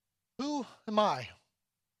Who am I?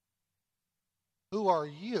 Who are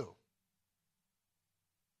you?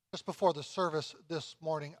 Just before the service this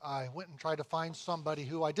morning, I went and tried to find somebody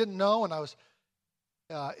who I didn't know, and I was,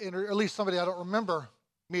 or at least somebody I don't remember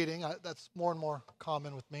meeting. That's more and more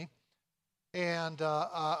common with me. And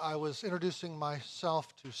I was introducing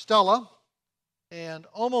myself to Stella, and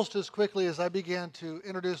almost as quickly as I began to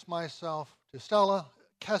introduce myself to Stella,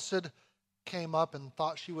 Kesed came up and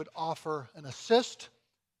thought she would offer an assist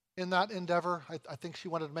in that endeavor. I think she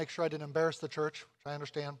wanted to make sure I didn't embarrass the church, which I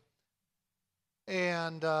understand.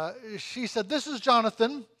 And she said, "This is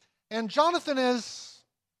Jonathan." And Jonathan is,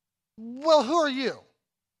 "Well, who are you?"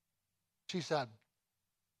 she said.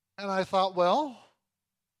 And I thought, well,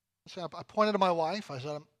 so I pointed to my wife. I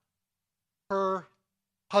said, "I'm her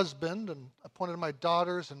husband," and I pointed to my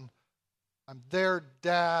daughters, and I'm their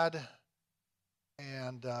dad.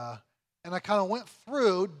 And I kind of went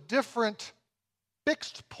through different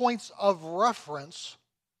fixed points of reference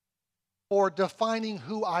for defining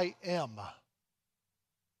who I am. All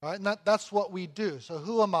right, and that's what we do. So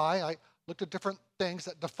who am I? I looked at different things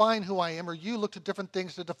that define who I am, or you looked at different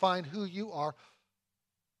things to define who you are.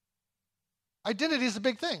 Identity is a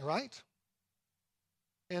big thing, right?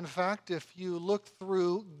 In fact, if you look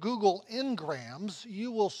through Google Ngrams,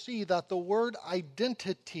 you will see that the word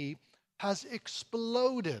identity has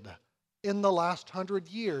exploded in the last 100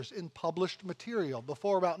 years in published material.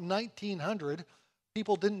 Before about 1900,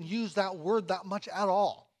 people didn't use that word that much at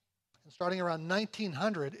all. And starting around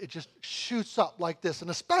 1900, it just shoots up like this,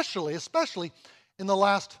 and especially in the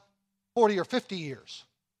last 40 or 50 years.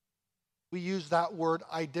 We use that word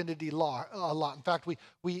identity a lot. In fact,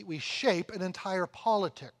 we shape an entire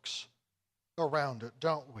politics around it,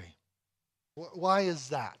 don't we? Why is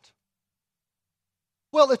that?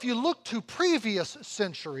 Well, if you look to previous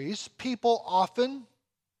centuries, people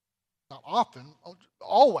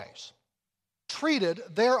always treated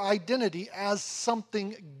their identity as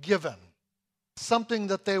something given, something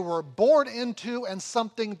that they were born into and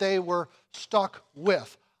something they were stuck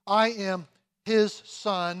with. I am his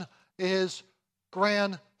son, his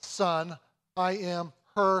grandson. I am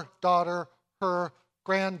her daughter, her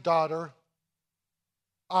granddaughter.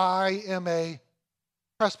 I am a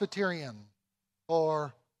Presbyterian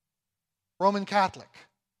or Roman Catholic,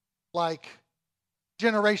 like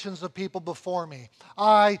generations of people before me.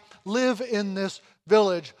 I live in this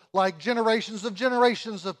village like generations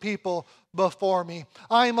of people before me.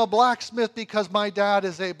 I am a blacksmith because my dad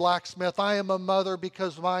is a blacksmith. I am a mother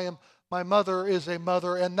because my mother is a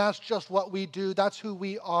mother, and that's just what we do. That's who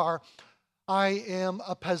we are. I am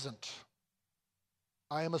a peasant.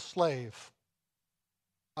 I am a slave.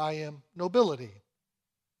 I am nobility.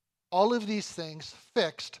 All of these things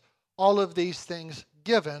fixed, all of these things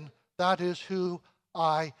given, that is who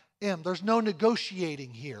I am. There's no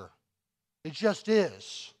negotiating here. It just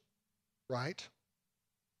is, right?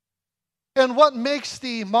 And what makes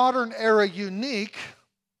the modern era unique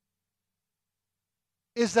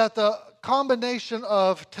is that the combination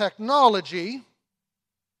of technology,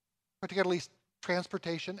 particularly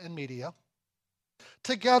transportation and media,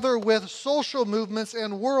 together with social movements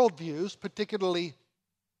and worldviews, particularly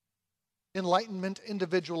Enlightenment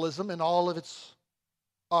individualism and all of its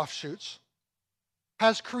offshoots,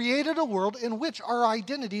 has created a world in which our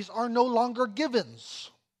identities are no longer givens.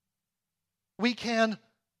 We can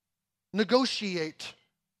negotiate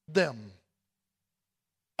them.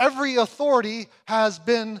 Every authority has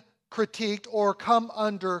been critiqued or come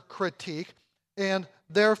under critique, and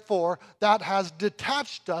therefore that has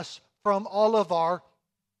detached us from all of our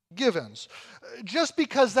givens. Just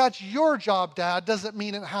because that's your job, Dad, doesn't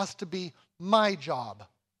mean it has to be my job.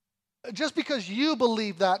 Just because you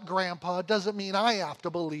believe that, Grandpa, doesn't mean I have to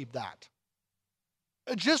believe that.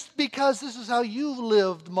 Just because this is how you've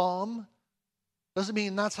lived, Mom, doesn't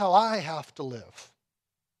mean that's how I have to live.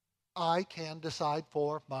 I can decide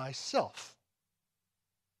for myself.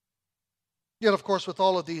 Yet, of course, with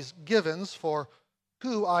all of these givens for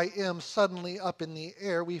who I am suddenly up in the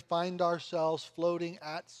air, we find ourselves floating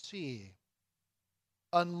at sea,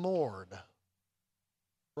 unmoored,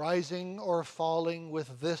 rising or falling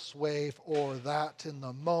with this wave or that in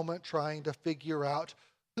the moment, trying to figure out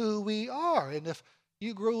who we are. And if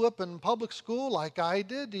you grew up in public school like I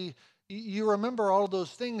did, you remember all those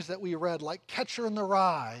things that we read, like Catcher in the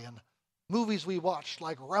Rye, and movies we watched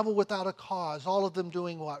like Rebel Without a Cause, all of them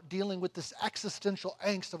doing what? Dealing with this existential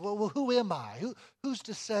angst of, well, who am I? Who's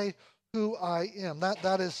to say who I am?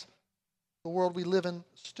 That is the world we live in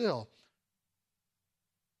still.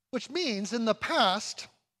 Which means in the past,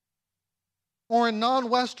 or in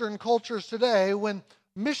non-Western cultures today, when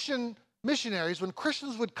missionaries, when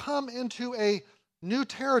Christians would come into a new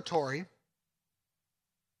territory,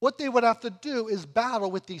 what they would have to do is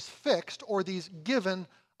battle with these fixed or these given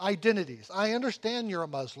identities. I understand you're a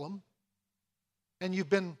Muslim and you've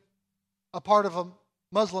been a part of a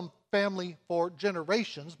Muslim family for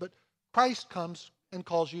generations, but Christ comes and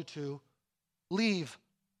calls you to leave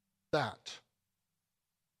that.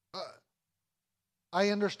 I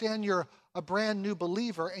understand you're a brand new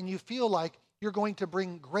believer and you feel like you're going to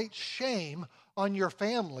bring great shame on your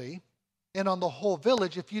family and on the whole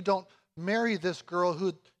village if you don't marry this girl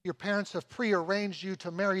who your parents have prearranged you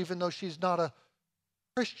to marry, even though she's not a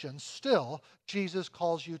Christian. Still, Jesus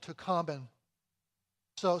calls you to come. And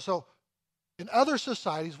so in other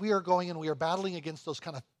societies, we are going and we are battling against those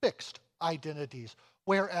kind of fixed identities.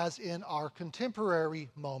 Whereas in our contemporary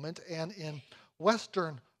moment and in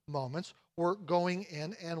Western moments, we're going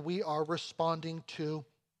in and we are responding to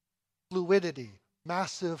fluidity,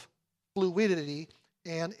 massive fluidity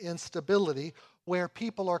and instability, where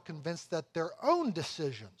people are convinced that their own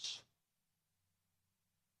decisions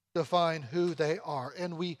define who they are.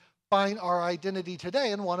 And we find our identity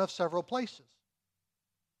today in one of several places.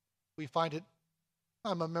 We find it,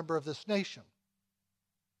 I'm a member of this nation.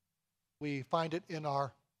 We find it in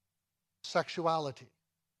our sexuality.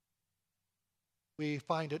 We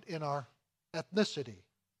find it in our ethnicity.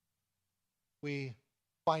 We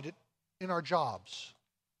find it in our jobs,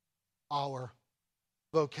 our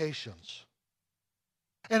vocations.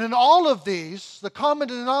 And in all of these, the common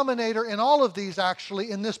denominator in all of these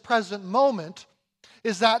actually in this present moment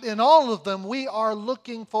is that in all of them we are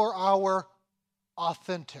looking for our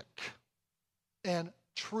authentic and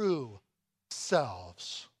true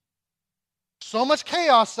selves. So much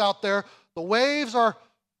chaos out there. The waves are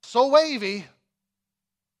so wavy.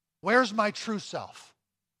 Where's my true self?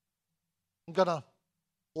 I'm going to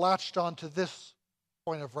latch on to this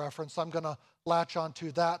point of reference. I'm going to latch on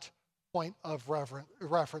to that point of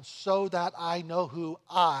reference so that I know who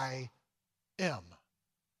I am.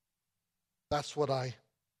 That's what I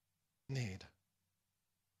need.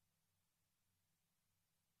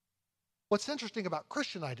 What's interesting about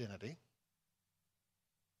Christian identity,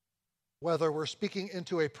 whether we're speaking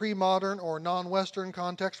into a pre-modern or non-Western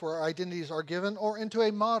context where identities are given, or into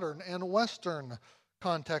a modern and Western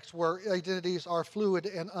context where identities are fluid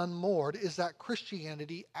and unmoored, is that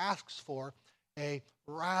Christianity asks for a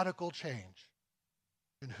radical change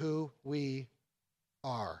in who we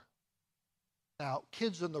are. Now,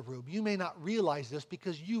 kids in the room, you may not realize this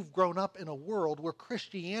because you've grown up in a world where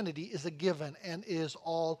Christianity is a given and is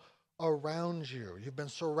all around you. You've been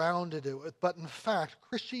surrounded with, but in fact,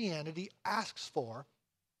 Christianity asks for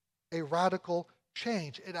a radical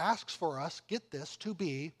change. It asks for us, get this, to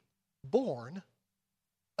be born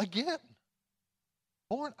again.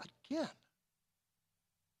 Born again.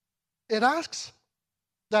 It asks,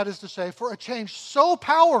 that is to say, for a change so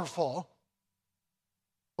powerful,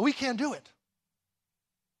 we can't do it.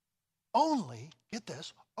 Only, get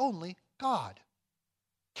this, only God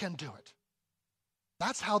can do it.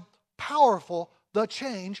 That's how powerful the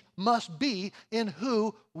change must be in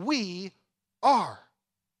who we are.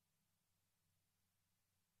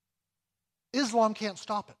 Islam can't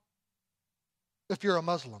stop it if you're a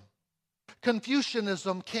Muslim.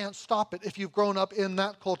 Confucianism can't stop it if you've grown up in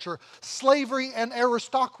that culture. Slavery and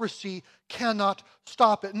aristocracy cannot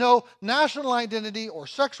stop it. No national identity or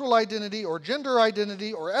sexual identity or gender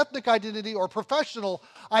identity or ethnic identity or professional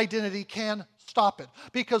identity can stop it.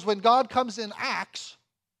 Because when God comes in acts,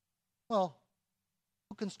 well,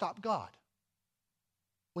 who can stop God?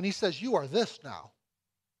 When he says, you are this now,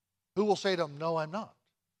 who will say to him, no, I'm not?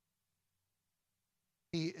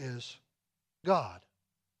 He is God.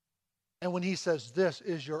 And when he says, this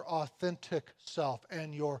is your authentic self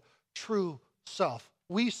and your true self,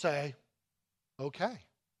 we say, okay,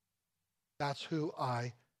 that's who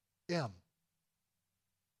I am.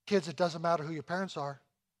 Kids, it doesn't matter who your parents are.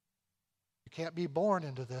 You can't be born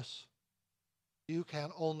into this. You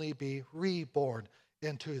can only be reborn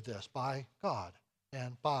into this by God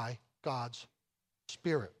and by God's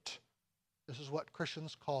Spirit. This is what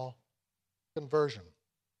Christians call conversion.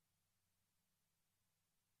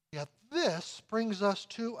 Yet this brings us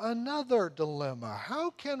to another dilemma. How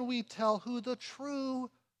can we tell who the true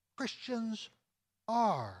Christians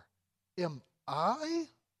are? Am I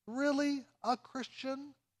really a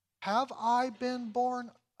Christian? Have I been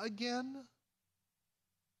born again?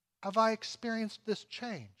 Have I experienced this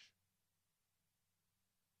change?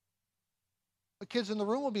 The kids in the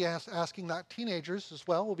room will be asking that. Teenagers as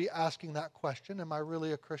well will be asking that question. Am I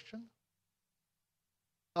really a Christian?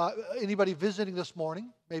 Anybody visiting this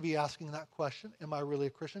morning may be asking that question. Am I really a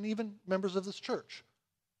Christian? Even members of this church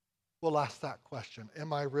will ask that question.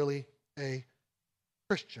 Am I really a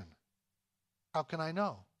Christian? How can I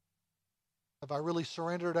know? Have I really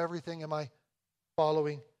surrendered everything? Am I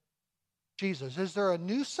following Jesus? Is there a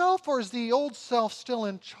new self, or is the old self still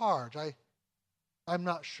in charge? I'm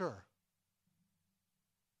not sure.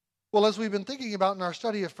 Well, as we've been thinking about in our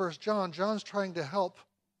study of 1 John, John's trying to help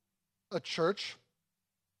a church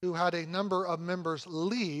who had a number of members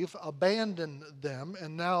leave, abandon them,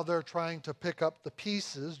 and now they're trying to pick up the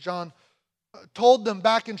pieces. John told them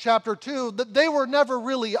back in chapter 2 that they were never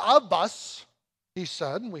really of us, he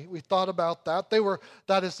said. We thought about that. They were,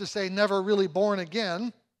 that is to say, never really born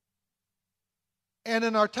again. And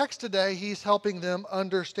in our text today, he's helping them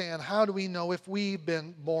understand, how do we know if we've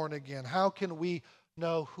been born again? How can we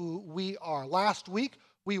know who we are? Last week,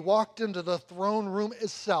 we walked into the throne room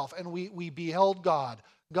itself, and we beheld God.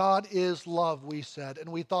 God is love, we said, and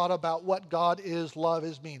we thought about what God is love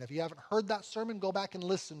is mean. If you haven't heard that sermon, go back and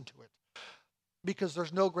listen to it, because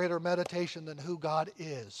there's no greater meditation than who God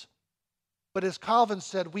is. But as Calvin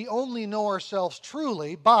said, we only know ourselves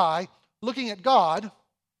truly by looking at God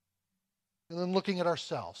and then looking at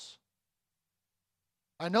ourselves.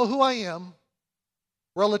 I know who I am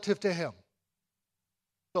relative to Him.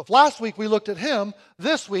 So if last week we looked at Him,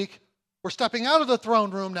 this week we're stepping out of the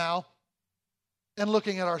throne room now and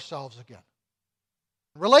looking at ourselves again,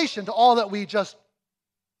 in relation to all that we just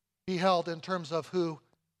beheld in terms of who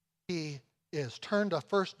He is. Turn to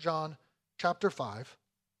 1 John chapter 5,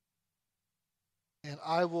 and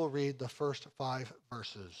I will read the first 5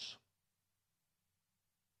 verses.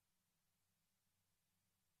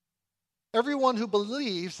 Everyone who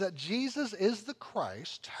believes that Jesus is the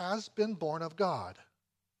Christ has been born of God.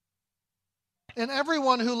 And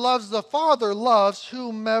everyone who loves the Father loves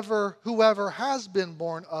whoever has been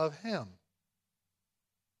born of Him.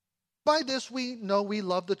 By this we know we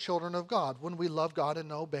love the children of God, when we love God and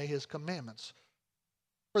obey His commandments.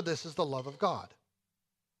 For this is the love of God,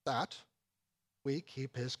 that we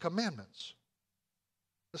keep His commandments.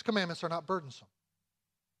 His commandments are not burdensome.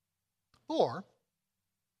 For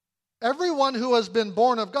everyone who has been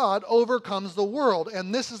born of God overcomes the world,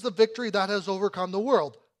 and this is the victory that has overcome the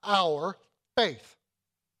world, our faith.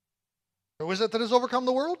 Who is it that has overcome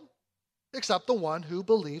the world? Except the one who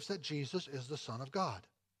believes that Jesus is the Son of God.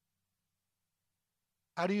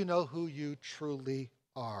 How do you know who you truly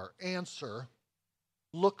are? Answer: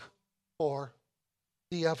 look for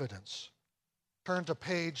the evidence. Turn to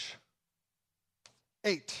page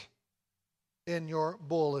 8 in your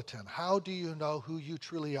bulletin. How do you know who you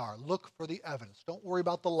truly are? Look for the evidence. Don't worry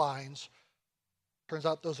about the lines. Turns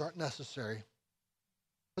out those aren't necessary.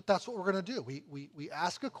 But that's what we're going to do. We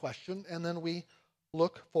ask a question, and then we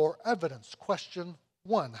look for evidence. Question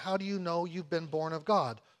 1, how do you know you've been born of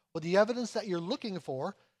God? Well, the evidence that you're looking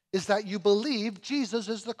for is that you believe Jesus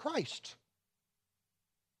is the Christ.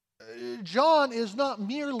 John is not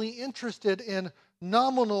merely interested in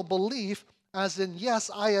nominal belief, as in, yes,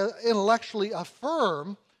 I intellectually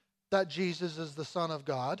affirm that Jesus is the Son of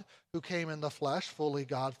God who came in the flesh, fully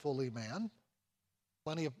God, fully man.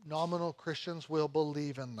 Plenty of nominal Christians will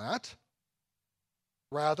believe in that.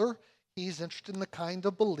 Rather, he's interested in the kind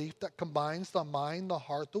of belief that combines the mind, the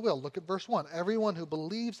heart, the will. Look at verse 1. Everyone who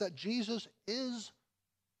believes that Jesus is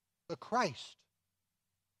the Christ,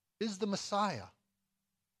 is the Messiah,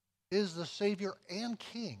 is the Savior and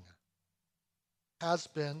King, has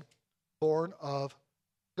been born of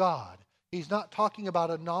God. He's not talking about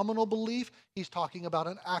a nominal belief. He's talking about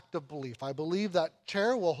an active belief. I believe that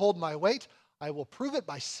chair will hold my weight. I will prove it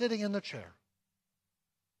by sitting in the chair.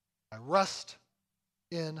 I rest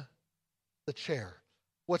in the chair.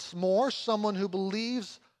 What's more, someone who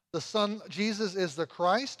believes the Son, Jesus is the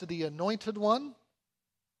Christ, the Anointed One,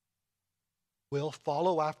 will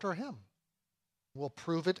follow after Him. Will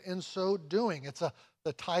prove it in so doing.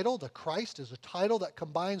 The title, the Christ, is a title that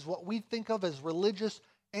combines what we think of as religious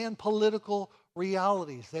and political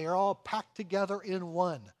realities. They are all packed together in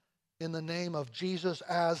one, in the name of Jesus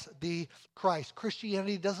as the Christ.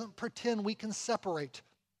 Christianity doesn't pretend we can separate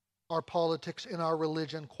our politics and our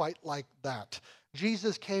religion quite like that.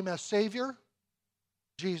 Jesus came as Savior.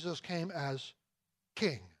 Jesus came as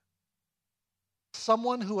King.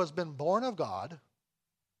 Someone who has been born of God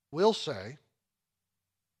will say,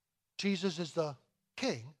 Jesus is the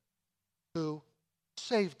King who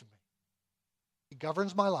saved me. He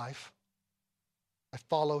governs my life. I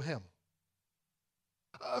follow Him.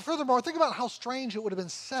 Furthermore, think about how strange it would have been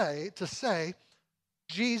to say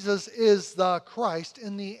Jesus is the Christ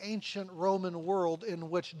in the ancient Roman world in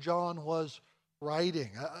which John was writing.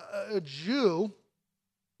 A Jew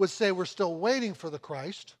would say we're still waiting for the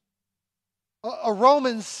Christ. A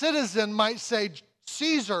Roman citizen might say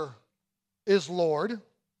Caesar is Lord.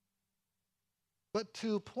 But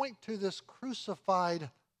to point to this crucified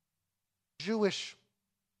Jewish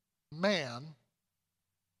man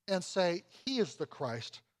and say, he is the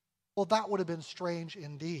Christ, well, that would have been strange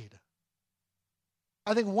indeed.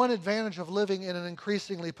 I think one advantage of living in an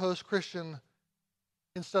increasingly post-Christian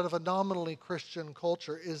instead of a nominally Christian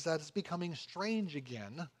culture is that it's becoming strange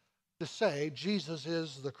again to say Jesus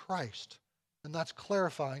is the Christ. And that's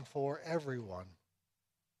clarifying for everyone.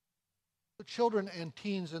 The children and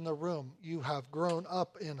teens in the room, you have grown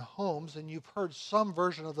up in homes and you've heard some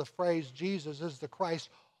version of the phrase Jesus is the Christ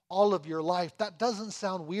all of your life. That doesn't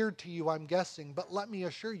sound weird to you, I'm guessing, but let me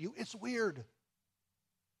assure you, it's weird.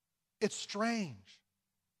 It's strange.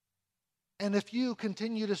 And if you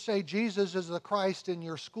continue to say Jesus is the Christ in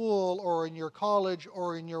your school or in your college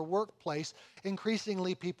or in your workplace,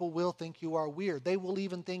 increasingly people will think you are weird. They will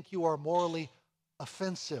even think you are morally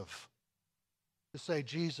offensive to say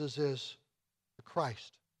Jesus is the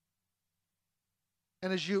Christ.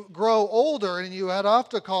 And as you grow older and you head off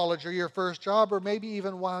to college or your first job, or maybe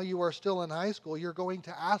even while you are still in high school, you're going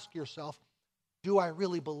to ask yourself, do I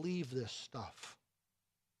really believe this stuff?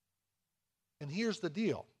 And here's the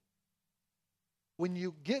deal. When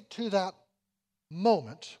you get to that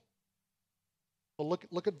moment, well,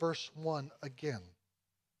 look at verse 1 again.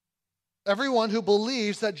 Everyone who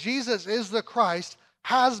believes that Jesus is the Christ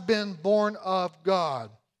has been born of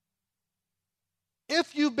God.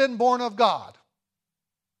 If you've been born of God,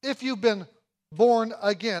 if you've been born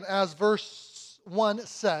again, as verse 1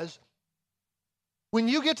 says, when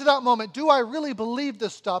you get to that moment, do I really believe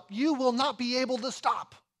this stuff? You will not be able to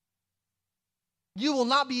stop. You will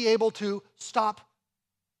not be able to stop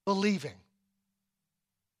believing.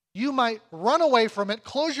 You might run away from it,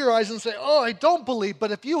 close your eyes and say, oh, I don't believe. But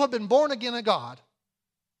if you have been born again of God,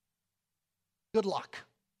 good luck.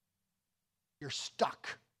 You're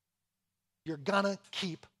stuck. You're gonna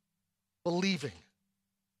keep believing.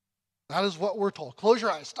 That is what we're told. Close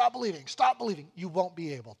your eyes, stop believing, stop believing. You won't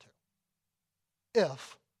be able to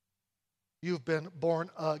if you've been born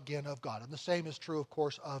again of God. And the same is true, of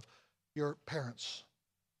course, of your parents.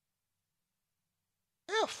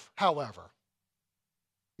 If, however,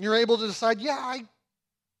 you're able to decide, yeah,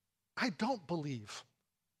 I don't believe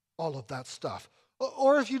all of that stuff.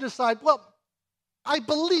 Or if you decide, well, I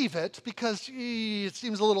believe it because it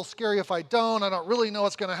seems a little scary if I don't. I don't really know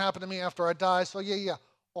what's going to happen to me after I die. So yeah.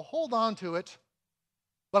 Well, hold on to it.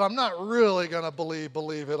 But I'm not really going to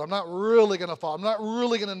believe it. I'm not really going to follow. I'm not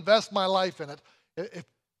really going to invest my life in it.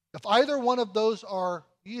 If either one of those are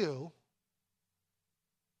you,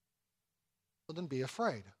 well, then be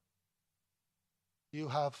afraid. You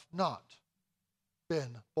have not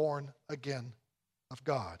been born again of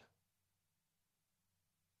God.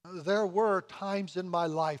 There were times in my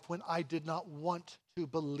life when I did not want to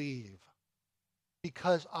believe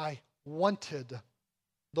because I wanted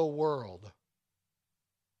the world.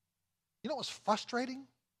 You know what was frustrating?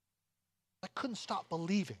 I couldn't stop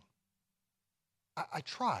believing. I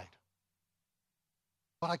tried,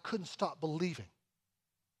 but I couldn't stop believing.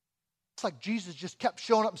 It's like Jesus just kept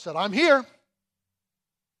showing up and said, I'm here.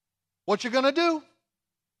 What you gonna do?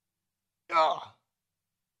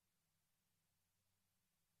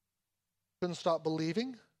 Couldn't stop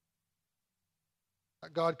believing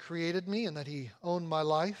that God created me and that He owned my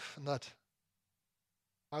life and that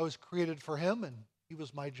I was created for Him and He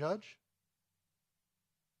was my judge.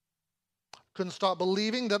 Couldn't stop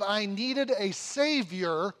believing that I needed a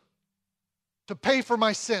Savior to pay for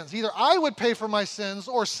my sins. Either I would pay for my sins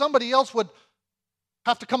or somebody else would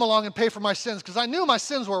have to come along and pay for my sins because I knew my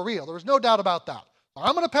sins were real. There was no doubt about that.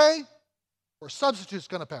 I'm going to pay or a substitute's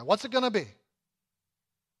going to pay. What's it going to be?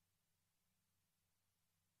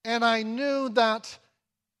 And I knew that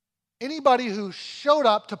anybody who showed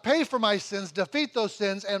up to pay for my sins, defeat those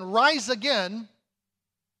sins, and rise again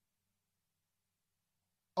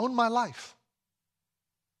owned my life.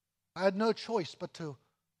 I had no choice but to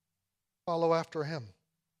follow after Him.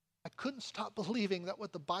 I couldn't stop believing that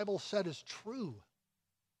what the Bible said is true.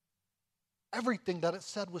 Everything that it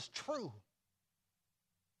said was true.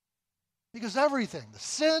 Because everything, the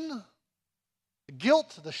sin, the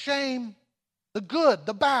guilt, the shame, the good,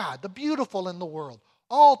 the bad, the beautiful in the world,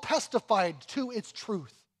 all testified to its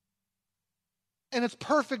truth. And its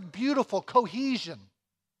perfect, beautiful cohesion.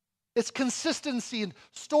 Its consistency in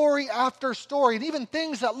story after story. And even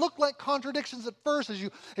things that look like contradictions at first, as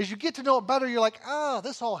you get to know it better, you're like,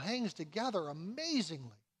 this all hangs together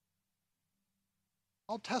amazingly.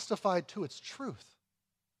 All testified to its truth.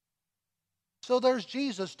 So there's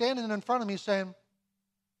Jesus standing in front of me saying,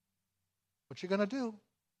 what you going to do?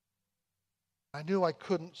 I knew I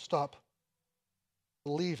couldn't stop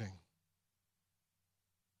believing.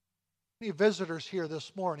 Any visitors here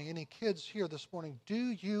this morning, any kids here this morning, do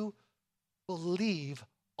you believe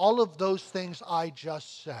all of those things I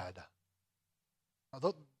just said?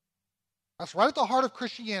 Now, that's right at the heart of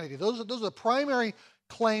Christianity. Those are the primary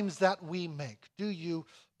claims that we make. Do you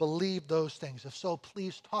believe those things? If so,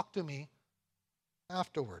 please talk to me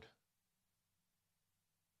afterward.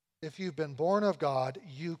 If you've been born of God,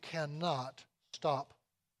 you cannot stop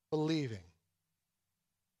believing.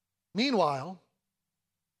 Meanwhile,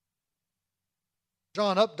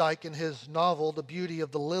 John Updike, in his novel, The Beauty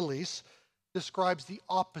of the Lilies, describes the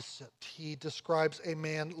opposite. He describes a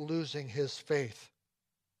man losing his faith.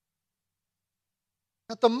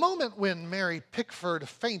 At the moment when Mary Pickford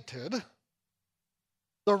fainted,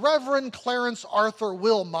 the Reverend Clarence Arthur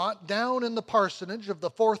Wilmot, down in the parsonage of the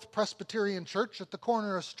Fourth Presbyterian Church at the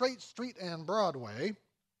corner of Straight Street and Broadway,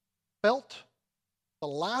 felt the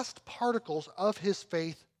last particles of his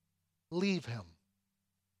faith leave him.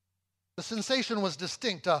 The sensation was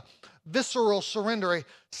distinct, a visceral surrender, a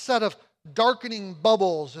set of darkening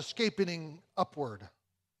bubbles escaping upward.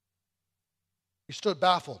 He stood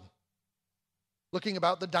baffled, looking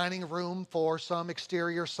about the dining room for some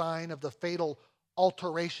exterior sign of the fatal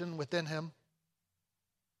alteration within him.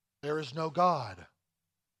 There is no God.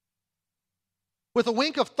 With a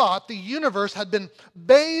wink of thought, the universe had been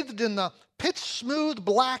bathed in the pitch-smooth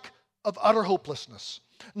black of utter hopelessness.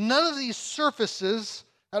 None of these surfaces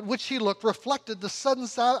at which he looked reflected the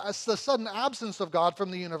sudden absence of God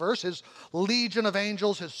from the universe, his legion of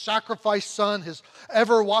angels, his sacrificed son, his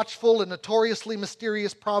ever-watchful and notoriously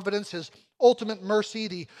mysterious providence, his ultimate mercy,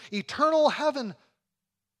 the eternal heaven,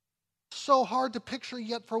 so hard to picture,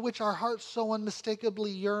 yet for which our hearts so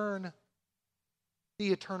unmistakably yearn,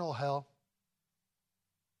 the eternal hell.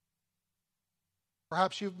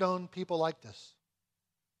 Perhaps you've known people like this,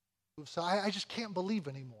 who've said, I just can't believe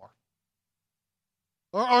anymore.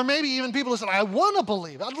 Or maybe even people who said, I want to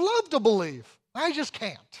believe, I'd love to believe, I just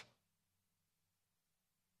can't.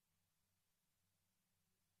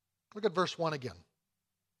 Look at verse 1 again.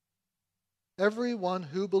 Everyone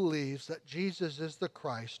who believes that Jesus is the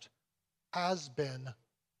Christ has been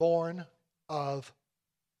born of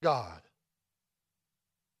God.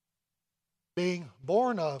 Being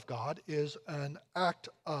born of God is an act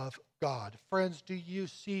of God. Friends, do you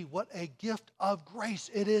see what a gift of grace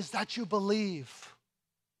it is that you believe?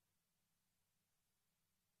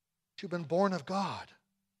 You've been born of God.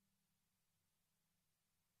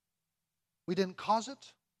 We didn't cause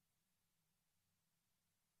it.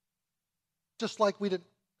 Just like we didn't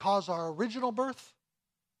cause our original birth.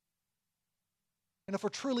 And if we're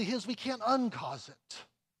truly His, we can't uncause it.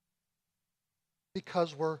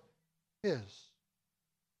 Because we're His.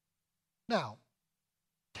 Now,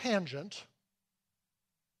 tangent,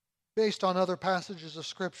 based on other passages of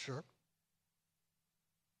Scripture,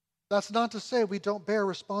 that's not to say we don't bear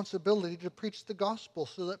responsibility to preach the gospel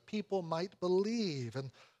so that people might believe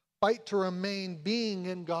and fight to remain being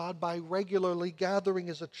in God by regularly gathering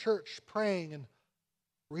as a church, praying and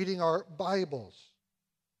reading our Bibles.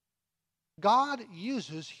 God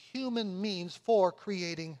uses human means for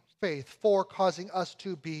creating faith, for causing us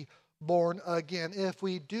to be born again. If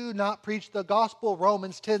we do not preach the gospel,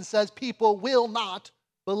 Romans 10 says, people will not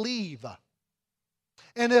believe.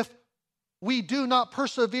 And if we do not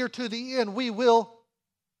persevere to the end, we will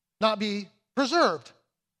not be preserved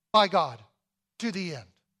by God to the end,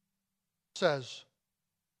 says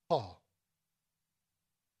Paul.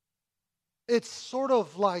 It's sort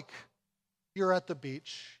of like you're at the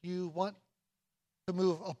beach. You want to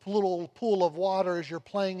move a little pool of water as you're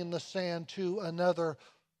playing in the sand to another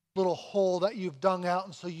little hole that you've dug out,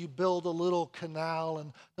 and so you build a little canal,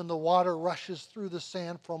 and then the water rushes through the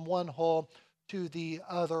sand from one hole to the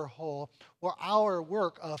other hole. Well, our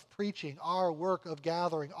work of preaching, our work of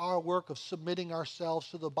gathering, our work of submitting ourselves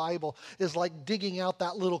to the Bible is like digging out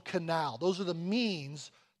that little canal. Those are the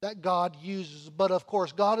means that God uses. But of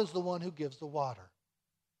course, God is the one who gives the water.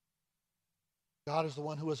 God is the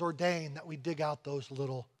one who has ordained that we dig out those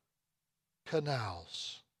little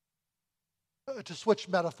canals. To switch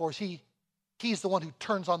metaphors, He's the one who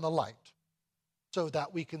turns on the light so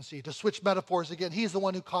that we can see. To switch metaphors again, He's the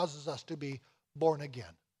one who causes us to be born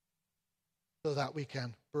again so that we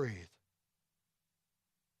can breathe.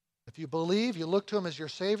 If you believe, you look to Him as your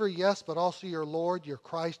Savior, yes, but also your Lord, your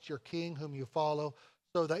Christ, your King, whom you follow,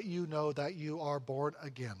 so that you know that you are born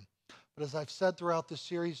again. But as I've said throughout this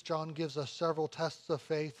series, John gives us several tests of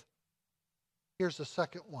faith. Here's the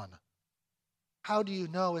second one. How do you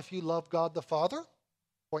know if you love God the Father?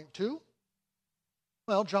 Point 2.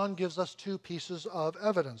 Well, John gives us two pieces of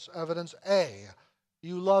evidence. Evidence A,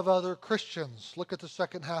 you love other Christians. Look at the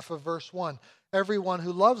second half of verse 1. Everyone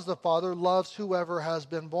who loves the Father loves whoever has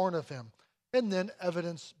been born of Him. And then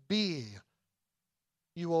evidence B,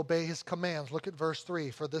 you obey his commands. Look at verse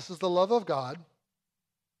 3. For this is the love of God,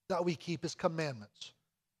 that we keep his commandments,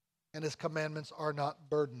 and his commandments are not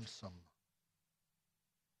burdensome.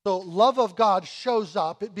 So love of God shows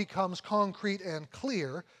up, it becomes concrete and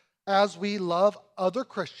clear as we love other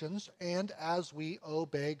Christians and as we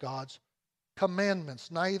obey God's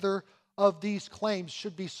commandments. Neither of these claims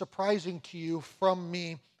should be surprising to you from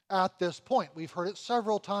me at this point. We've heard it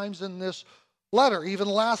several times in this letter. Even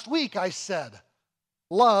last week I said,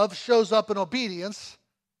 love shows up in obedience,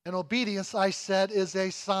 and obedience, I said, is a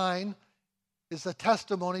sign, is a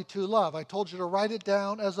testimony to love. I told you to write it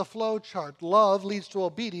down as a flow chart. Love leads to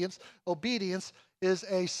obedience. Obedience is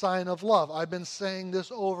a sign of love. I've been saying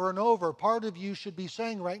this over and over. Part of you should be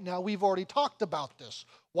saying right now, we've already talked about this.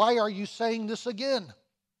 Why are you saying this again?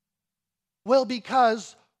 Well,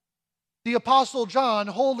 because the Apostle John,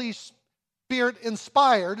 Holy Spirit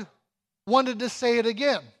inspired, wanted to say it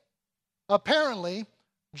again. Apparently,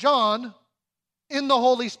 John, in the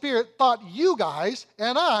Holy Spirit, thought you guys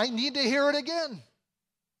and I need to hear it again.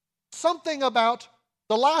 Something about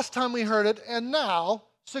the last time we heard it and now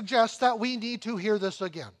suggests that we need to hear this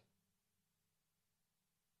again.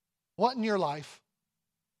 What in your life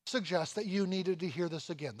suggests that you needed to hear this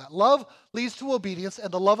again? That love leads to obedience,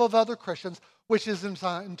 and the love of other Christians, which is in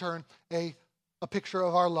turn a picture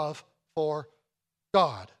of our love for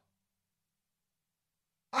God.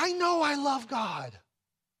 I know I love God,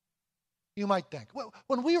 you might think.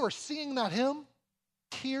 When we were singing that hymn,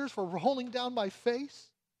 tears were rolling down my face.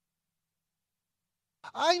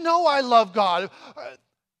 I know I love God.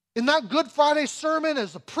 In that Good Friday sermon,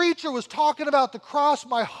 as the preacher was talking about the cross,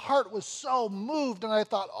 my heart was so moved, and I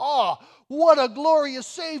thought, oh, what a glorious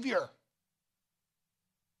Savior.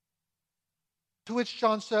 To which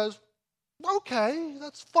John says, okay,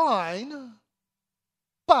 that's fine,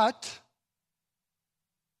 but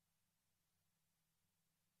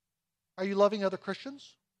are you loving other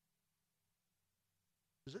Christians?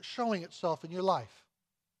 Is it showing itself in your life?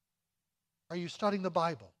 Are you studying the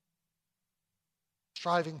Bible?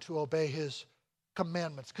 Striving to obey his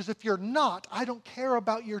commandments? Because if you're not, I don't care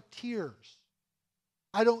about your tears.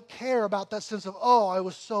 I don't care about that sense of, oh, I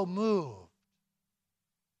was so moved.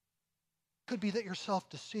 It could be that you're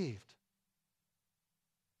self-deceived.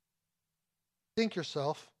 Think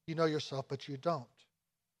yourself, you know yourself, but you don't.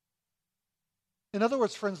 In other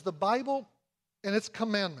words, friends, the Bible and its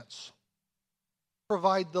commandments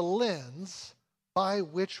provide the lens by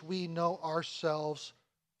which we know ourselves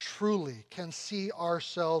truly, can see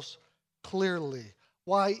ourselves clearly.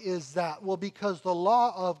 Why is that? Well, because the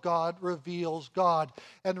law of God reveals God.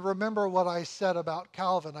 And remember what I said about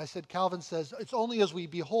Calvin. I said Calvin says it's only as we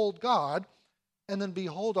behold God and then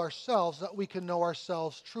behold ourselves that we can know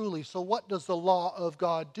ourselves truly. So what does the law of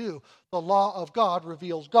God do? The law of God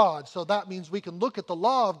reveals God. So that means we can look at the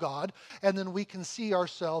law of God and then we can see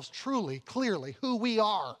ourselves truly, clearly, who we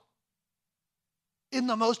are. In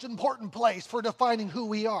the most important place for defining who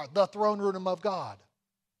we are, the throne room of God.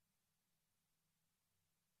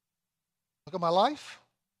 Look at my life.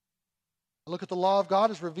 I look at the law of God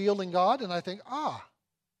as revealing God, and I think, I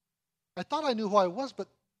thought I knew who I was, but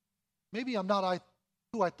maybe I'm not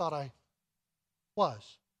who I thought I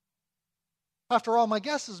was. After all, my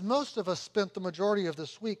guess is most of us spent the majority of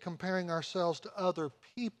this week comparing ourselves to other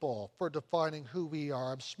people for defining who we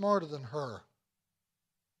are. I'm smarter than her.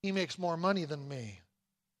 He makes more money than me.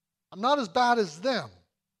 I'm not as bad as them.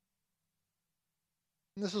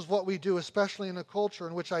 And this is what we do, especially in a culture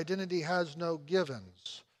in which identity has no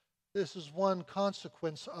givens. This is one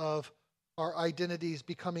consequence of our identities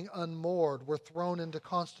becoming unmoored. We're thrown into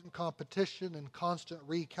constant competition and constant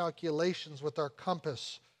recalculations with our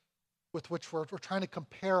compass, with which we're trying to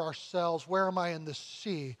compare ourselves. Where am I in the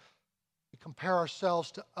sea? We compare ourselves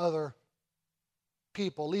to other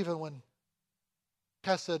people. Even when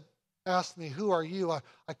Kesed asked me, who are you?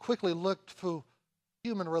 I quickly looked to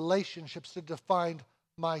human relationships to define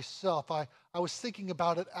myself. I was thinking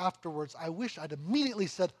about it afterwards. I wish I'd immediately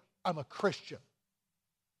said, I'm a Christian.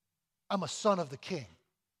 I'm a son of the King.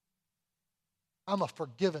 I'm a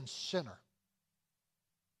forgiven sinner.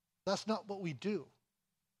 That's not what we do.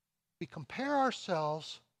 We compare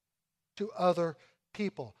ourselves to other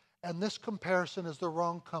people. And this comparison is the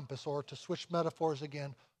wrong compass, or to switch metaphors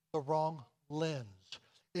again, the wrong lens.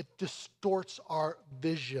 It distorts our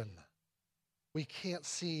vision. We can't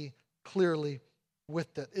see clearly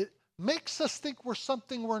with it. It makes us think we're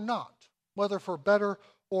something we're not, whether for better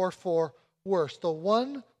or for worse. The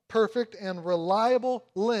one perfect and reliable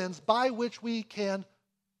lens by which we can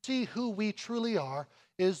see who we truly are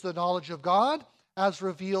is the knowledge of God as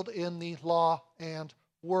revealed in the law and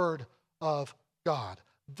word of God.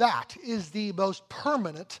 That is the most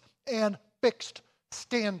permanent and fixed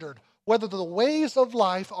standard. Whether the ways of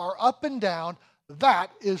life are up and down,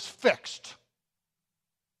 that is fixed.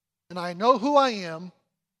 And I know who I am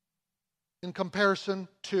in comparison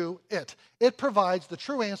to it. It provides the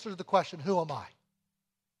true answer to the question, who am I?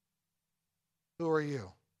 Who are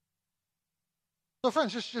you? So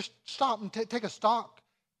friends, just stop and take a stock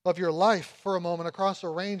of your life for a moment across a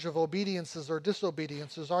range of obediences or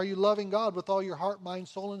disobediences. Are you loving God with all your heart, mind,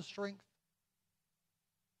 soul, and strength?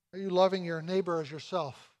 Are you loving your neighbor as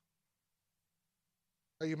yourself?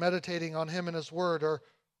 Are you meditating on Him and His Word? Or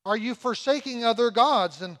are you forsaking other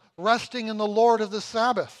gods and resting in the Lord of the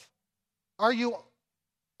Sabbath? Are you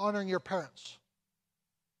honoring your parents?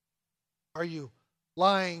 Are you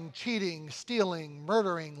lying, cheating, stealing,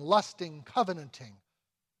 murdering, lusting, covenanting,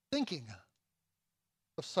 thinking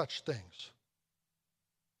of such things?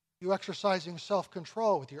 You exercising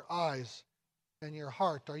self-control with your eyes and your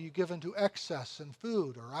heart? Are you given to excess in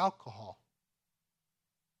food or alcohol?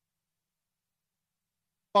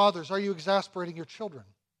 Fathers, are you exasperating your children?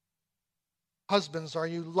 Husbands, are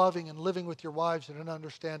you loving and living with your wives in an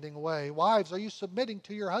understanding way? Wives, are you submitting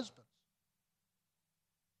to your husbands?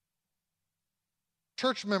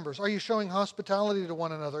 Church members, are you showing hospitality to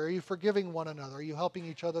one another? Are you forgiving one another? Are you helping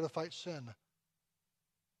each other to fight sin?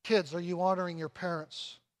 Kids, are you honoring your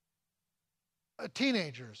parents?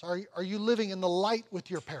 Teenagers, are you living in the light with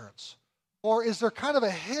your parents? Or is there kind of a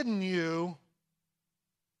hidden you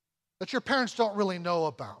that your parents don't really know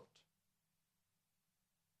about?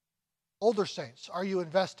 Older saints, are you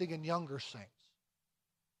investing in younger saints?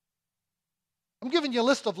 I'm giving you a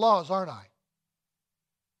list of laws, aren't I?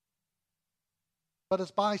 But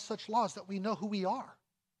it's by such laws that we know who we are.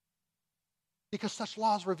 Because such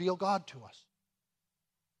laws reveal God to us.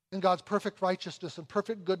 And God's perfect righteousness and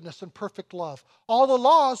perfect goodness and perfect love. All the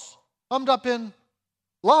laws summed up in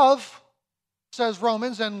love, says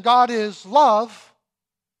Romans, and God is love,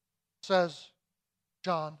 says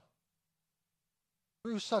John.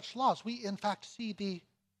 Through such laws, we in fact see the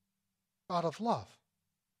God of love.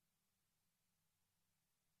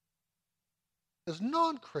 As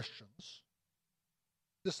non-Christians,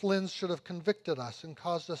 this lens should have convicted us and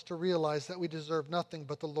caused us to realize that we deserve nothing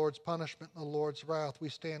but the Lord's punishment and the Lord's wrath. We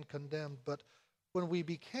stand condemned. But when we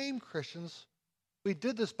became Christians, we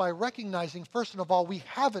did this by recognizing, first of all, we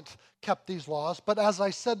haven't kept these laws. But as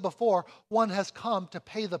I said before, one has come to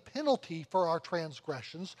pay the penalty for our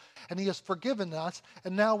transgressions, and He has forgiven us,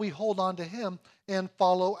 and now we hold on to Him and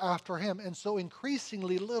follow after Him. And so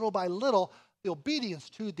increasingly, little by little, the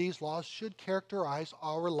obedience to these laws should characterize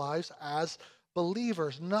our lives as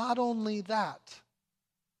believers. Not only that,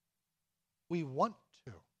 we want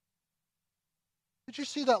to. Did you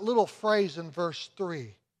see that little phrase in verse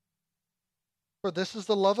 3? For this is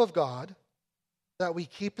the love of God, that we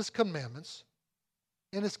keep His commandments,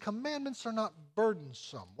 and His commandments are not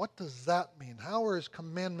burdensome. What does that mean? How are His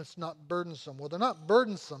commandments not burdensome? Well, they're not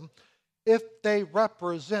burdensome if they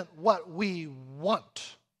represent what we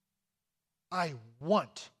want. I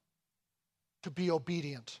want to be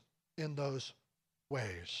obedient in those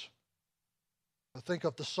ways. I think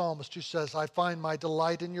of the psalmist who says, I find my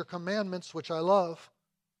delight in your commandments, which I love.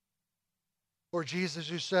 Or Jesus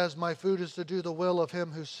who says, my food is to do the will of Him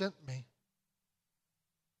who sent me.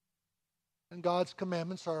 And God's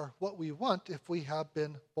commandments are what we want if we have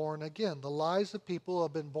been born again. The lives of people who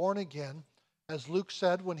have been born again, as Luke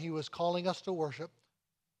said when he was calling us to worship,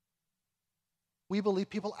 we believe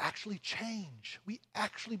people actually change. We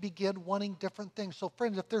actually begin wanting different things. So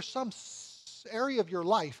friends, if there's some area of your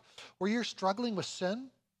life where you're struggling with sin,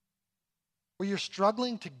 where you're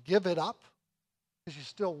struggling to give it up because you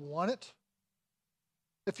still want it,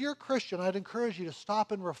 if you're a Christian, I'd encourage you to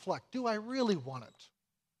stop and reflect. Do I really want it?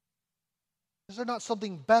 Is there not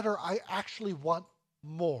something better I actually want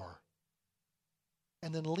more?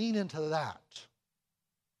 And then lean into that.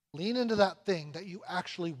 Lean into that thing that you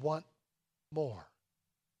actually want more.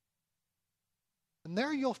 And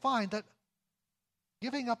there you'll find that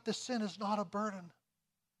giving up this sin is not a burden.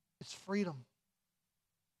 It's freedom.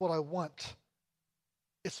 What I want.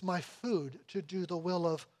 It's my food to do the will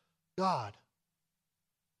of God.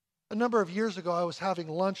 A number of years ago, I was having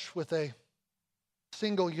lunch with a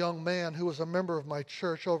single young man who was a member of my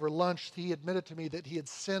church. Over lunch, he admitted to me that he had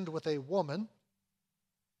sinned with a woman.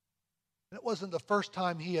 And it wasn't the first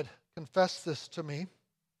time he had confessed this to me.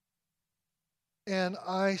 And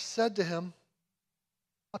I said to him,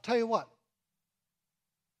 I'll tell you what,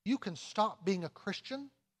 you can stop being a Christian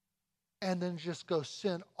and then just go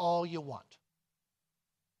sin all you want.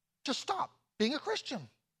 Just stop being a Christian.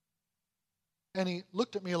 And he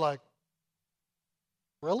looked at me like,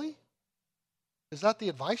 really? Is that the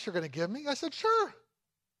advice you're going to give me? I said, sure.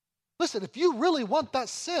 Listen, if you really want that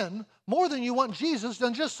sin more than you want Jesus,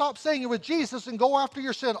 then just stop saying you're with Jesus and go after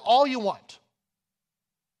your sin all you want.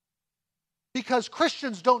 Because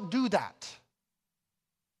Christians don't do that.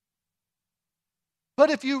 But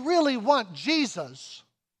if you really want Jesus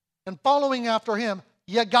and following after him,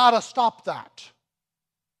 you got to stop that.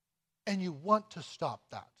 And you want to stop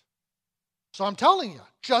that. So I'm telling you,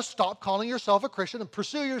 just stop calling yourself a Christian and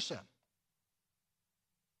pursue your sin.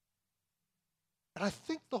 And I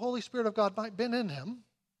think the Holy Spirit of God might have been in him,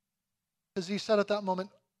 because he said at that moment,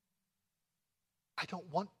 I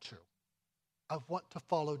don't want to. I want to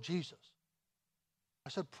follow Jesus. I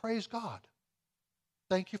said, praise God.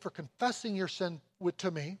 Thank you for confessing your sin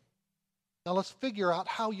to me. Now let's figure out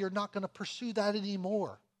how you're not going to pursue that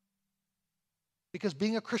anymore. Because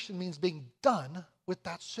being a Christian means being done with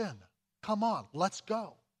that sin. Come on, let's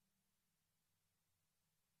go.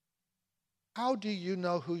 How do you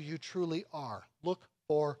know who you truly are? Look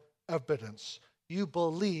for evidence. You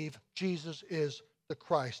believe Jesus is the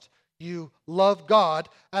Christ. You love God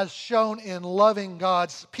as shown in loving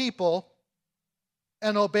God's people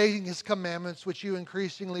and obeying his commandments, which you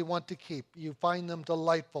increasingly want to keep. You find them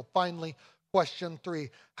delightful. Finally, question 3.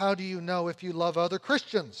 How do you know if you love other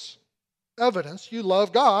Christians? Evidence, you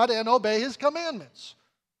love God and obey his commandments.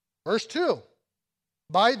 Verse 2.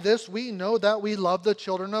 By this we know that we love the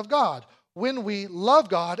children of God, when we love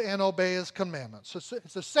God and obey his commandments. So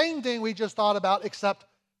it's the same thing we just thought about, except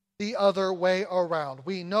the other way around.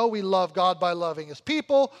 We know we love God by loving his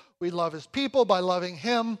people. We love his people by loving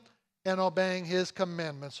him and obeying his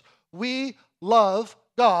commandments. We love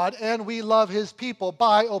God and we love his people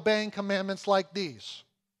by obeying commandments like these.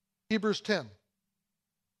 Hebrews 10.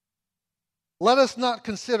 Let us not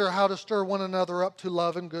consider how to stir one another up to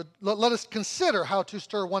love and good. Let us consider how to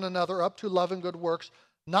stir one another up to love and good works,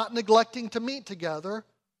 not neglecting to meet together,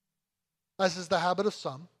 as is the habit of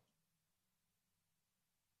some.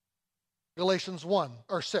 Galatians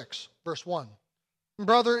 6, verse 1.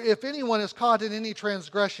 Brother, if anyone is caught in any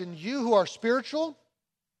transgression, you who are spiritual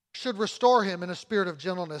should restore him in a spirit of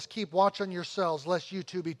gentleness. Keep watch on yourselves, lest you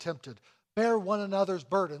too be tempted. Bear one another's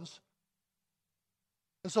burdens,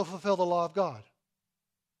 and so fulfill the law of God.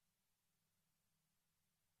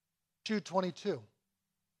 Jude 22.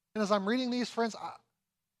 And as I'm reading these, friends,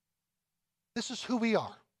 this is who we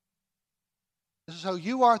are. This is how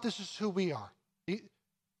you are. This is who we are.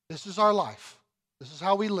 This is our life. This is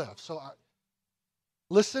how we live. So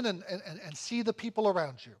listen and see the people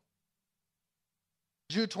around you.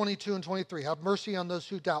 Jude 22 and 23. Have mercy on those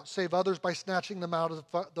who doubt. Save others by snatching them out of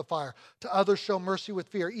the fire. To others show mercy with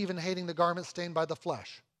fear, even hating the garment stained by the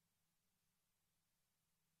flesh.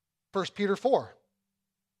 1 Peter 4.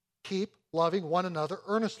 Keep loving one another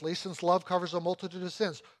earnestly, since love covers a multitude of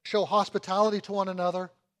sins. Show hospitality to one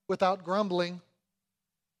another without grumbling.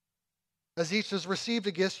 As each has received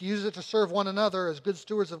a gift, use it to serve one another as good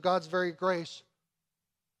stewards of God's very grace.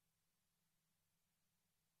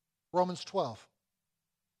 Romans 12.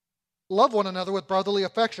 Love one another with brotherly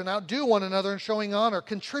affection. Outdo one another in showing honor.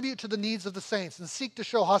 Contribute to the needs of the saints and seek to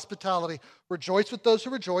show hospitality. Rejoice with those who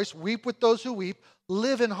rejoice. Weep with those who weep.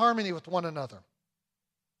 Live in harmony with one another.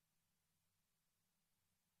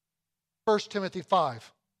 1 Timothy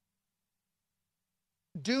 5.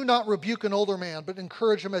 Do not rebuke an older man, but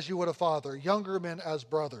encourage him as you would a father. Younger men as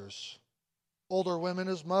brothers. Older women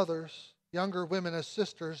as mothers. Younger women as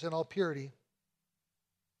sisters in all purity.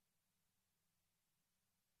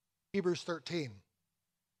 Hebrews 13.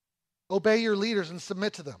 Obey your leaders and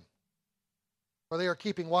submit to them, for they are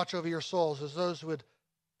keeping watch over your souls as those who would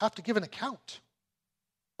have to give an account.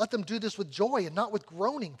 Let them do this with joy and not with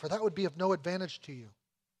groaning, for that would be of no advantage to you.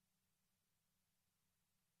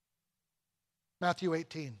 Matthew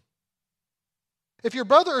 18. If your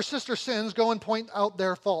brother or sister sins, go and point out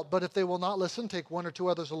their fault. But if they will not listen, take one or two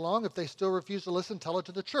others along. If they still refuse to listen, tell it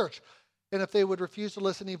to the church. And if they would refuse to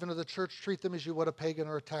listen even to the church, treat them as you would a pagan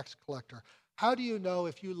or a tax collector. How do you know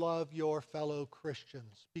if you love your fellow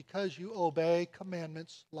Christians? Because you obey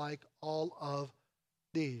commandments like all of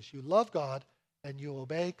these. You love God and you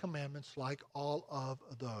obey commandments like all of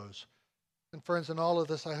those. And friends, in all of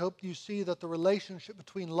this, I hope you see that the relationship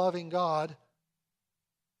between loving God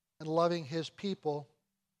and loving his people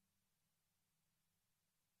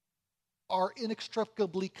are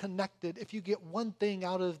inextricably connected. If you get one thing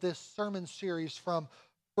out of this sermon series from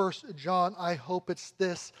 1 John, I hope it's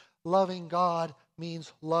this: loving God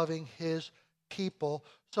means loving his people.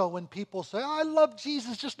 So when people say, I love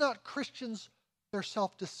Jesus, just not Christians, they're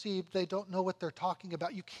self-deceived. They don't know what they're talking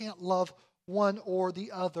about. You can't love one or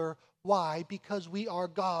the other. Why? Because we are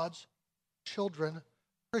God's children.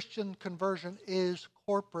 Christian conversion is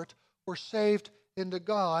corporate. We're saved into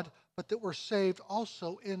God, but that we're saved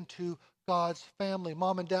also into God's family.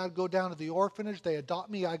 Mom and dad go down to the orphanage. They adopt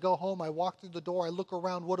me. I go home. I walk through the door. I look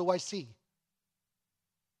around. What do I see?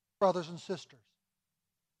 Brothers and sisters.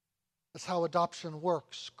 That's how adoption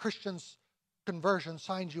works. Christians' conversion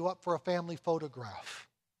signs you up for a family photograph.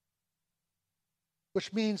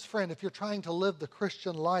 Which means, friend, if you're trying to live the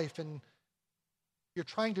Christian life and you're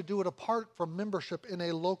trying to do it apart from membership in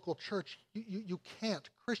a local church, you can't.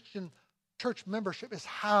 Christian church membership is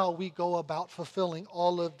how we go about fulfilling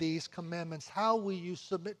all of these commandments. How will you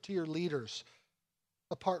submit to your leaders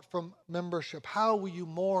apart from membership? How will you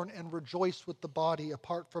mourn and rejoice with the body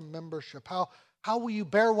apart from membership? How will you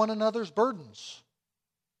bear one another's burdens?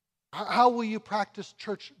 How will you practice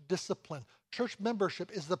church discipline? Church membership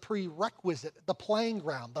is the prerequisite, the playing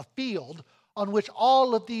ground, the field on which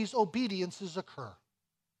all of these obediences occur.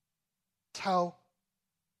 It's how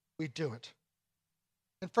we do it.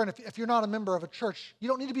 And friend, if you're not a member of a church, you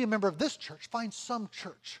don't need to be a member of this church. Find some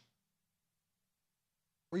church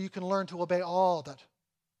where you can learn to obey all that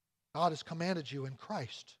God has commanded you in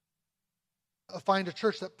Christ. Find a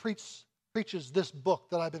church that preaches this book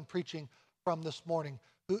that I've been preaching from this morning,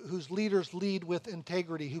 whose leaders lead with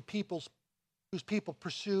integrity, whose people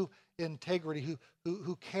pursue integrity,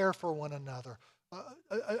 who care for one another.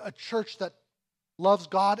 A church that loves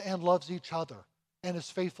God and loves each other and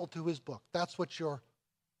is faithful to his book. That's what you're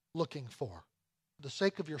looking for. For the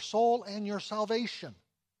sake of your soul and your salvation,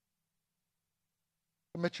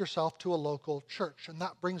 commit yourself to a local church. And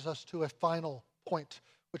that brings us to a final point,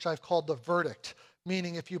 which I've called the verdict.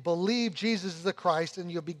 Meaning, if you believe Jesus is the Christ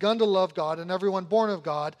and you've begun to love God and everyone born of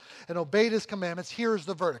God and obeyed his commandments, here's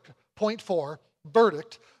the verdict. Point 4,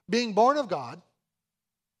 verdict. Being born of God,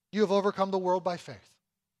 you have overcome the world by faith.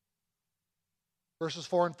 Verses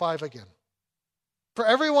 4 and 5 again. For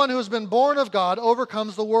everyone who has been born of God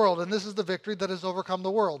overcomes the world, and this is the victory that has overcome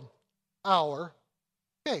the world, our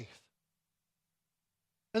faith.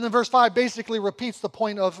 And then verse 5 basically repeats the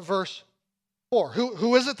point of verse 4.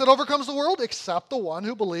 Who is it that overcomes the world? Except the one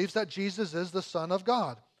who believes that Jesus is the Son of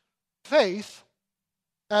God. Faith,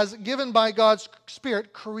 as given by God's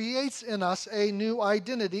Spirit, creates in us a new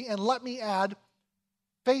identity. And let me add,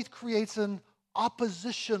 faith creates an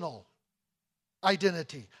oppositional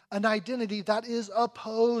identity, an identity that is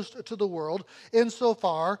opposed to the world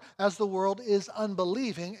insofar as the world is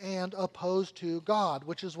unbelieving and opposed to God,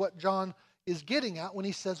 which is what John is getting at when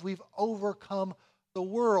he says we've overcome the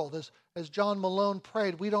world. As John Malone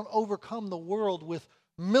prayed, we don't overcome the world with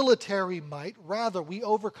military might. Rather, we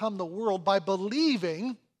overcome the world by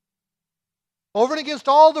believing over and against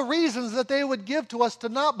all the reasons that they would give to us to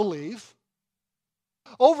not believe,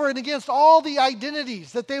 over and against all the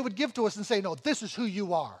identities that they would give to us and say, no, this is who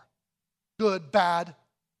you are. Good, bad,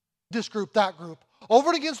 this group, that group. Over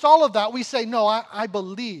and against all of that, we say, no, I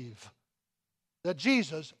believe that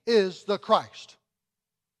Jesus is the Christ.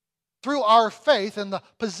 Through our faith and the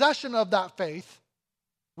possession of that faith,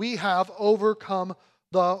 we have overcome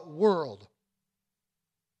the world.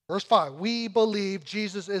 Verse 5, we believe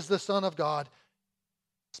Jesus is the Son of God,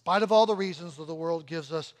 in spite of all the reasons that the world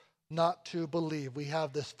gives us not to believe. We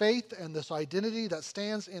have this faith and this identity that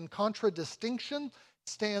stands in contradistinction,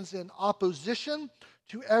 stands in opposition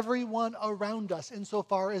to everyone around us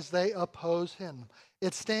insofar as they oppose him.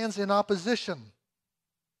 It stands in opposition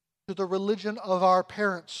to the religion of our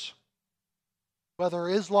parents, whether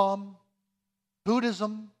Islam,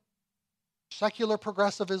 Buddhism, secular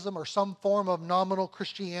progressivism, or some form of nominal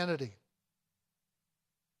Christianity.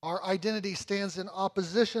 Our identity stands in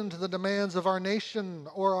opposition to the demands of our nation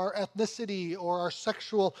or our ethnicity or our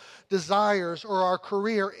sexual desires or our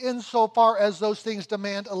career insofar as those things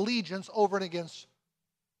demand allegiance over and against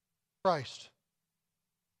Christ.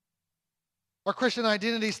 Our Christian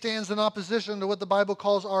identity stands in opposition to what the Bible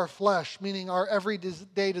calls our flesh, meaning our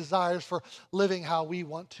everyday desires for living how we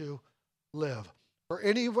want to live. For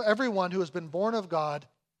everyone who has been born of God,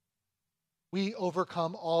 we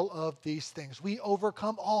overcome all of these things. We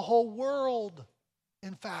overcome a whole world,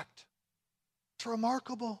 in fact. It's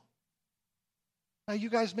remarkable. Now, you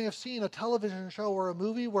guys may have seen a television show or a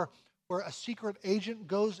movie where a secret agent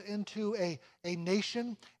goes into a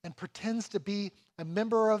nation and pretends to be a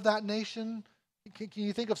member of that nation. Can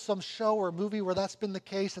you think of some show or movie where that's been the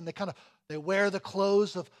case, and they wear the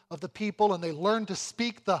clothes of the people and they learn to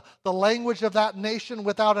speak the language of that nation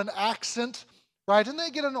without an accent? Right? And they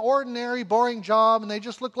get an ordinary, boring job, and they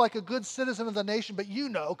just look like a good citizen of the nation, but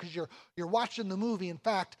because you're watching the movie. In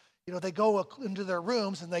fact, they go into their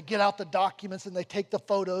rooms and they get out the documents and they take the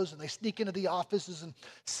photos and they sneak into the offices and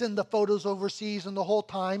send the photos overseas, and the whole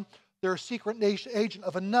time they're a secret nation, agent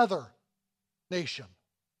of another nation,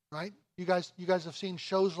 right? You guys have seen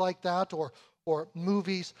shows like that or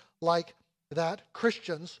movies like that.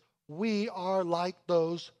 Christians, we are like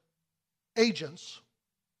those agents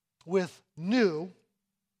with new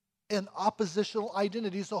and oppositional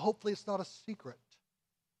identities, so hopefully it's not a secret.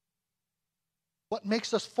 What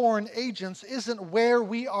makes us foreign agents isn't where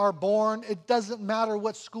we are born. It doesn't matter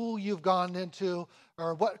what school you've gone into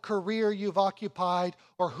or what career you've occupied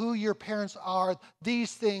or who your parents are.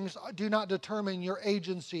 These things do not determine your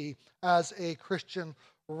agency as a Christian.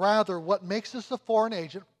 Rather, what makes us a foreign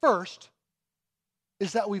agent, first,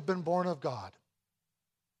 is that we've been born of God.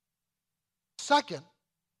 Second,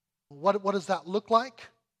 what does that look like?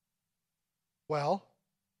 Well,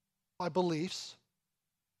 my beliefs,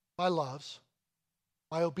 my loves,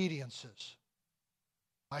 my obediences,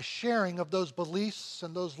 my sharing of those beliefs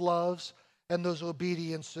and those loves and those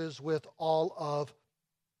obediences with all of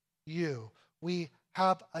you. We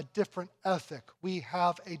have a different ethic. We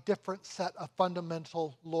have a different set of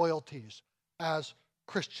fundamental loyalties as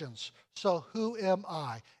Christians. So who am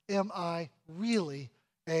I? Am I really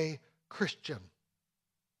a Christian?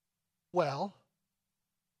 Well,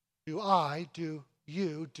 do I, do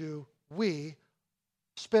you, do we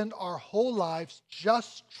spend our whole lives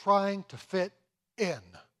just trying to fit in?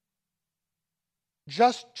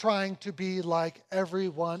 Just trying to be like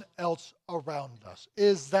everyone else around us?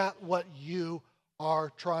 Is that what you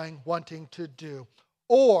are wanting to do?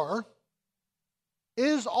 Or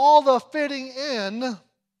is all the fitting in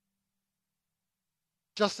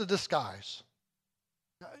just a disguise?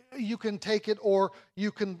 You can take it or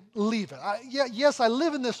you can leave it. Yes, I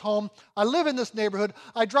live in this home. I live in this neighborhood.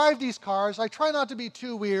 I drive these cars. I try not to be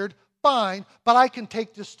too weird. Fine, but I can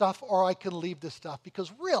take this stuff or I can leave this stuff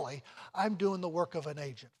because really, I'm doing the work of an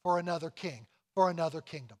agent for another king, for another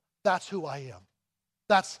kingdom. That's who I am.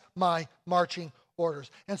 That's my marching orders.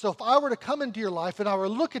 And so if I were to come into your life and I were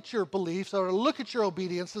to look at your beliefs, I were to look at your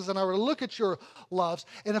obediences, and I were to look at your loves,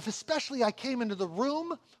 and if especially I came into the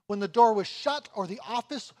room when the door was shut or the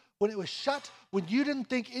office when it was shut, when you didn't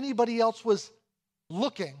think anybody else was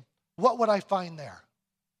looking, what would I find there?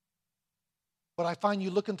 Would I find you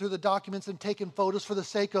looking through the documents and taking photos for the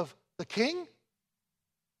sake of the king?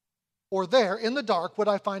 Or there, in the dark, would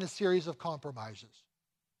I find a series of compromises?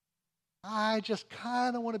 I just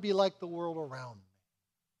kind of want to be like the world around me.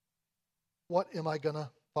 What am I going to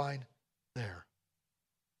find there?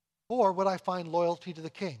 Or would I find loyalty to the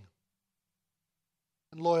king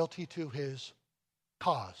and loyalty to his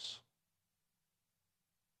cause?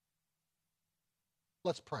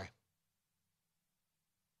 Let's pray.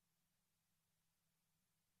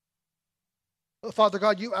 Father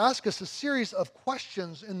God, you ask us a series of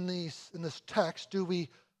questions in this text. Do we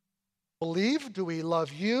believe? Do we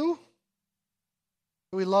love you?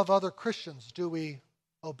 Do we love other Christians? Do we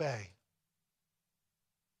obey?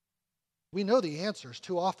 We know the answers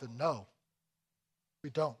too often. No, we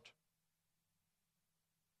don't.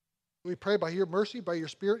 We pray by your mercy, by your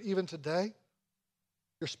Spirit, even today,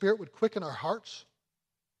 your Spirit would quicken our hearts,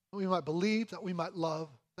 that we might believe, that we might love,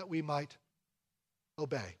 that we might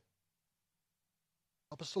obey.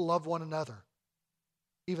 Help us to love one another,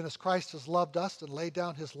 even as Christ has loved us and laid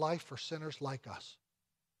down his life for sinners like us.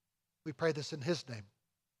 We pray this in his name.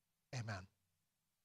 Amen.